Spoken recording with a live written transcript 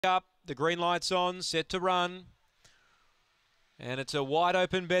Up, the green light's on, set to run. And it's a wide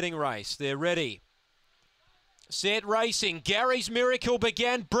open betting race. They're ready. Set racing. Gary's Miracle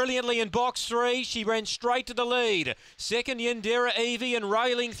began brilliantly in box 3. She ran straight to the lead. Second, Yandera Evie, and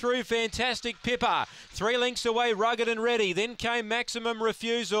railing through Fantastic Pippa. 3 lengths away, Rugged and Ready. Then came Maximum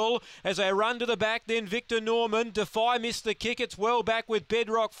Refusal as they run to the back. Then Victor Norman. Defy missed the kick. It's well back with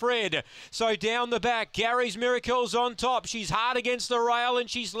Bedrock Fred. So down the back, Gary's Miracle's on top. She's hard against the rail and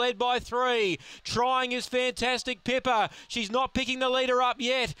she's led by 3. Trying is Fantastic Pippa. She's not picking the leader up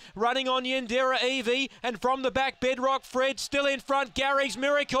yet. Running on Yandera Evie, and from the back, Bedrock Fred still in front. Gary's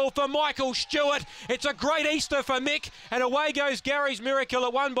Miracle for Michael Stewart. It's a great Easter for Mick, and away goes Gary's Miracle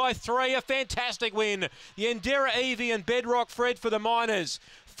at 1 by 3. A fantastic win. Yandera Evie and Bedrock Fred for the Miners.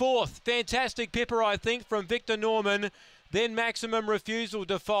 4th, Fantastic Pippa, I think, from Victor Norman. Then Maximum Refusal,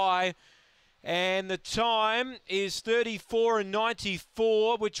 Defy. And the time is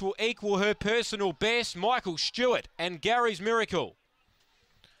 34:94, which will equal her personal best. Michael Stewart and Gary's Miracle.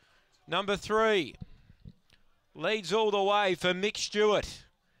 Number 3. Leads all the way for Mick Stewart.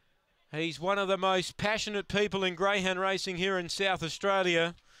 He's one of the most passionate people in greyhound racing here in South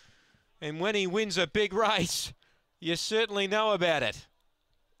Australia. And when he wins a big race, you certainly know about it.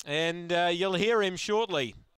 And you'll hear him shortly.